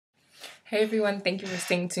Hey everyone, thank you for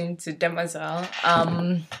staying tuned to Demoiselle.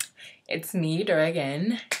 It's me, Dora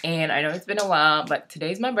again, and I know it's been a while, but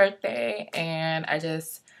today's my birthday, and I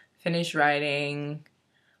just finished writing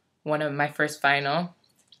one of my first final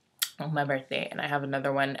on my birthday, and I have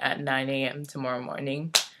another one at 9 a.m. tomorrow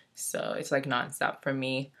morning, so it's like nonstop for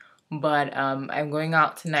me. But I'm going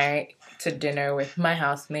out tonight to dinner with my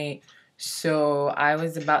housemate, so I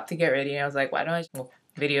was about to get ready, and I was like, why don't I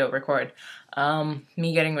video record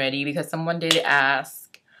me getting ready, because someone did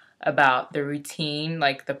ask about the routine,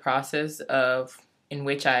 like the process of in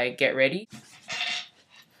which I get ready.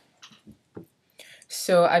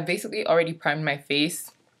 So I basically already primed my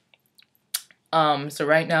face. So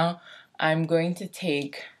right now I'm going to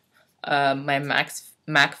take my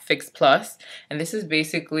MAC Fix Plus, and this is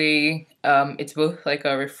basically it's both like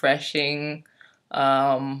a refreshing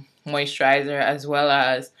moisturizer as well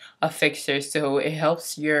as a fixer, so it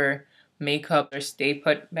helps your makeup or stay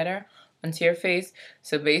put better onto your face.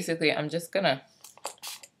 So basically I'm just gonna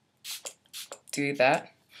do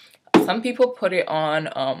that. Some people put it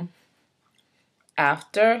on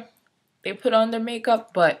after they put on their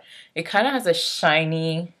makeup, but it kind of has a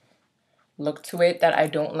shiny look to it that I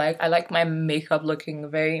don't like. I like my makeup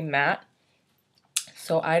looking very matte,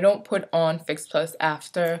 so I don't put on Fix Plus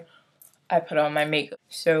after I put on my makeup.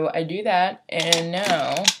 So I do that, and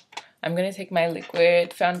now I'm gonna take my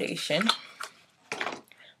liquid foundation,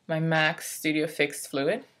 my MAC Studio Fix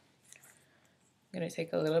Fluid. I'm gonna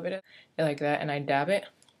take a little bit of it like that, and I dab it,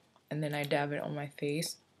 and then I dab it on my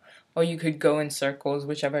face. Or you could go in circles,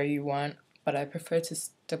 whichever you want, but I prefer to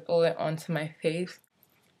stipple it onto my face.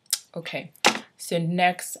 Okay, so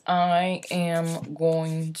next I am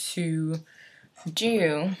going to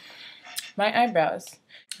do my eyebrows.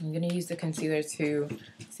 I'm gonna use the concealer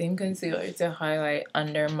same concealer to highlight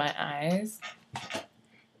under my eyes.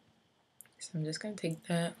 So I'm just gonna take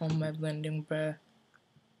that on my blending brush.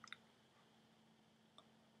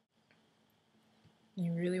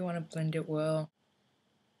 You really want to blend it well.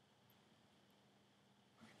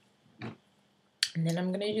 And then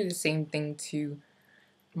I'm gonna do the same thing to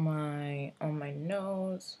on my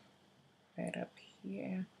nose, right up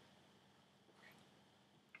here.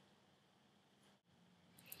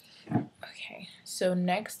 Okay, so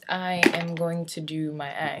next I am going to do my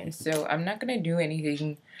eyes. So I'm not gonna do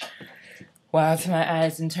anything wild to my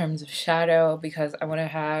eyes in terms of shadow, because I want to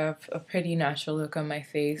have a pretty natural look on my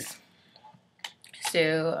face.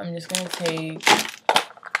 So I'm just gonna take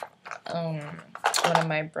one of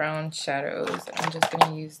my brown shadows. I'm just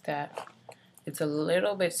gonna use that. It's a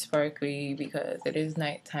little bit sparkly because it is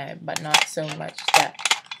nighttime, but not so much that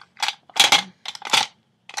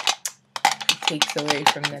it takes away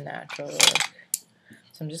from the natural look.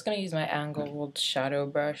 So I'm just gonna use my angled shadow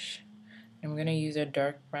brush. I'm gonna use a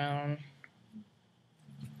dark brown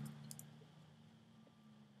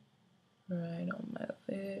right on my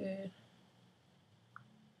lid.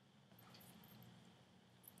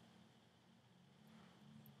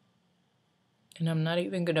 And I'm not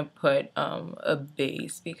even gonna put a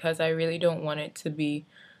base, because I really don't want it to be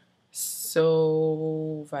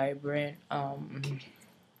so vibrant.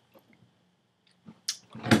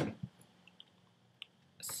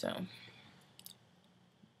 So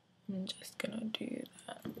I'm just gonna do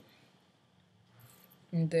that.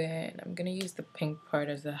 And then I'm gonna use the pink part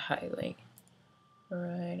as a highlight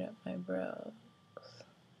right up my brows.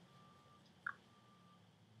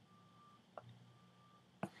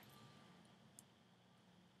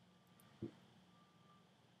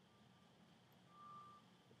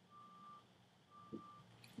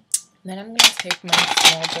 Then I'm going to take my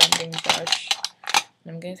small blending brush,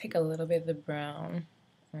 and I'm going to take a little bit of the brown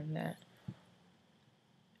on that.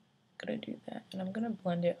 I'm going to do that, and I'm going to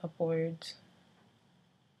blend it upwards.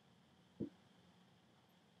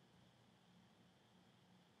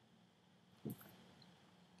 I'm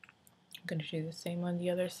going to do the same on the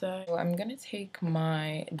other side. So I'm going to take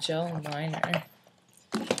my gel liner,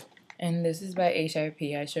 and this is by HIP.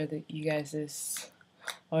 I showed you guys this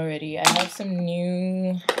already. I have some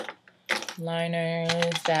new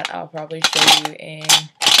liners that I'll probably show you in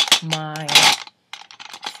my...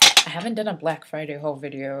 I haven't done a Black Friday haul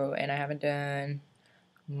video, and I haven't done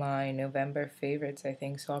my November favorites, I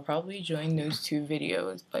think, so I'll probably join those two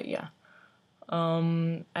videos. But yeah,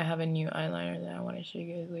 I have a new eyeliner that I want to show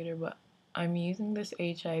you guys later, but I'm using this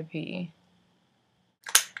HIP.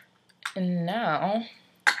 And now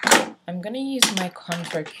I'm gonna use my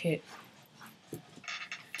contour kit.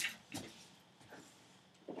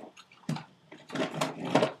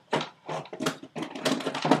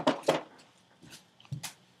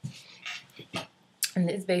 And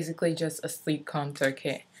it's basically just a sleek contour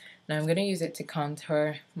kit. Now I'm going to use it to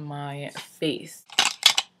contour my face.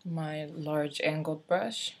 My large angled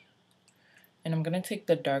brush. And I'm going to take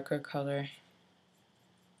the darker color.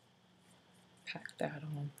 Pack that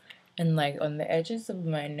on. And like on the edges of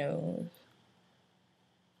my nose.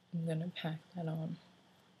 I'm going to pack that on.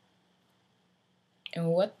 And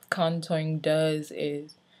what contouring does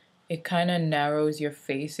is it kind of narrows your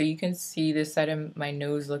face. So you can see this side of my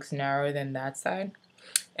nose looks narrower than that side.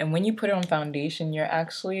 And when you put it on foundation, you're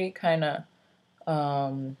actually kind of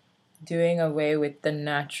doing away with the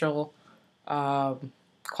natural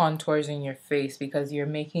contours in your face because you're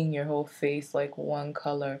making your whole face like one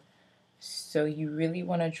color. So you really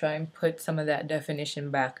want to try and put some of that definition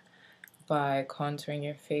back by contouring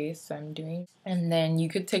your face. So I'm doing, and then you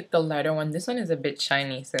could take the lighter one. This one is a bit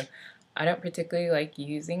shiny, so I don't particularly like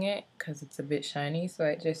using it because it's a bit shiny, so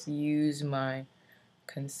I just use my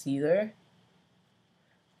concealer.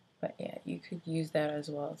 But yeah, you could use that as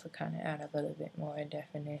well to kind of add a little bit more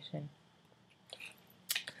definition,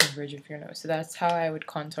 coverage of your nose. So that's how I would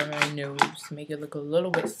contour my nose to make it look a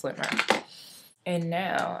little bit slimmer. And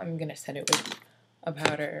now I'm gonna set it with a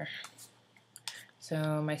powder.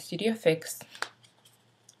 So my Studio Fix.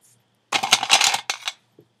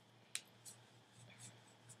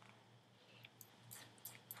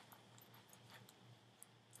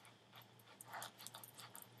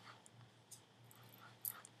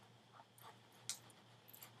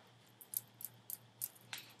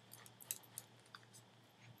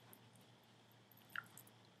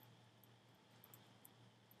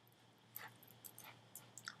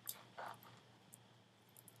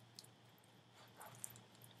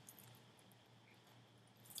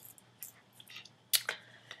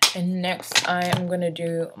 And next I am going to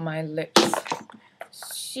do my lips.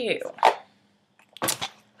 So,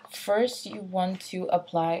 first you want to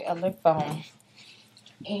apply a lip balm.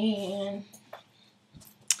 And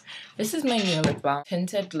this is my new lip balm.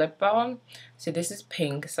 Tinted lip balm. So this is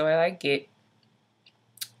pink, so I like it.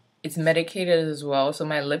 It's medicated as well, so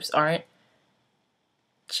my lips aren't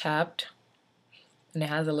chapped. And it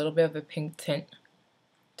has a little bit of a pink tint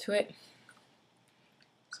to it.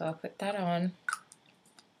 So I'll put that on.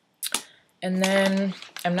 And then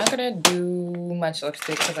I'm not gonna do much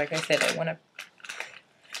lipstick because, like I said, I want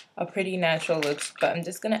a pretty natural look. But I'm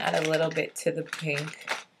just gonna add a little bit to the pink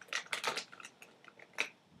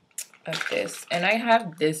of this. And I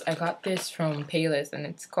have this. I got this from Payless, and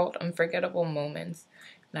it's called Unforgettable Moments.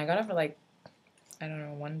 And I got it for like, I don't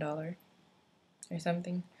know, $1 or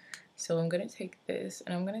something. So I'm gonna take this,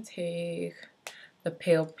 and I'm gonna take the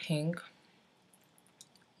pale pink,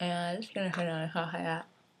 and I'm just gonna put on how high.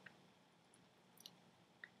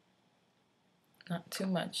 Not too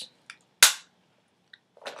much.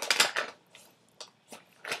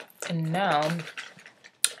 And now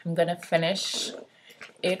I'm gonna finish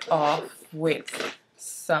it off with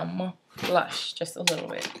some blush, just a little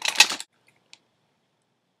bit.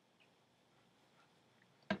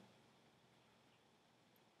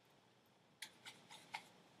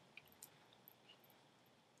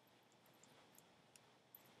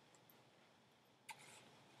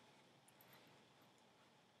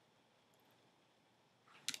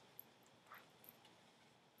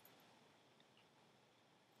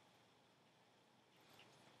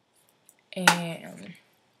 And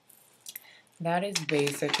that is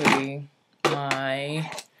basically my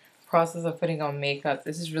process of putting on makeup.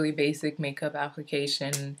 This is really basic makeup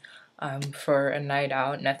application for a night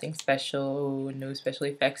out. Nothing special, no special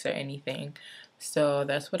effects or anything. So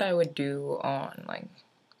that's what I would do on like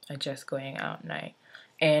a just going out night.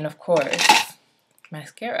 And of course,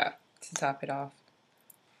 mascara to top it off.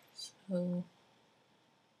 So,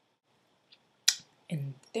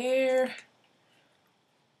 and there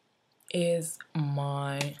is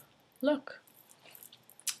my look.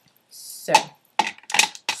 So,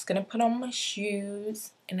 just gonna put on my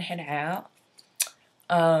shoes and head out.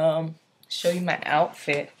 Show you my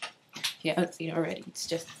outfit. Yeah, let's see it already. It's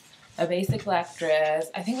just a basic black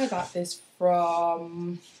dress. I think I got this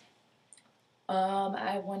from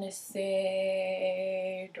I want to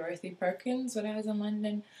say Dorothy Perkins when I was in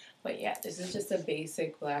London. But yeah, this is just a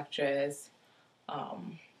basic black dress.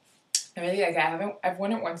 I really like it. I've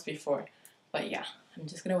worn it once before, but yeah, I'm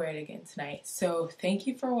just gonna wear it again tonight. So thank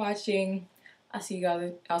you for watching. I'll see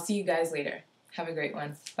you guys later. Have a great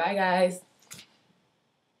one. Bye guys.